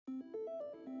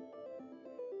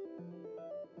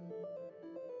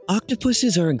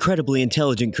Octopuses are incredibly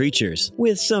intelligent creatures,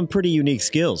 with some pretty unique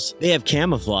skills. They have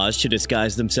camouflage to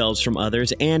disguise themselves from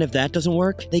others, and if that doesn't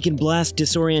work, they can blast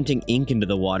disorienting ink into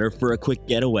the water for a quick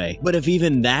getaway. But if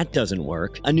even that doesn't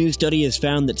work, a new study has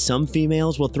found that some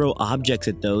females will throw objects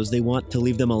at those they want to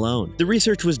leave them alone. The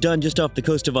research was done just off the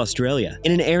coast of Australia,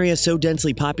 in an area so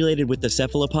densely populated with the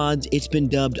cephalopods, it's been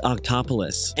dubbed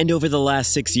Octopuses. And over the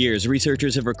last 6 years,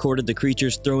 researchers have recorded the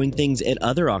creatures throwing things at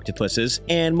other octopuses,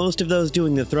 and most of those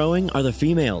doing the throwing are the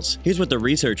females. Here's what the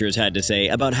researchers had to say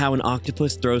about how an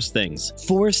octopus throws things.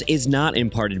 Force is not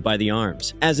imparted by the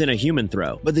arms, as in a human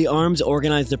throw, but the arms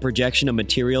organize the projection of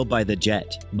material by the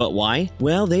jet. But why?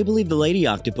 Well, they believe the lady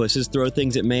octopuses throw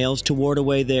things at males to ward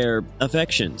away their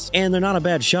affections. And they're not a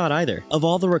bad shot either. Of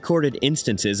all the recorded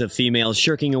instances of females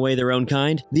shirking away their own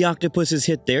kind, the octopuses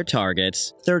hit their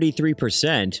targets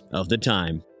 33% of the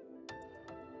time.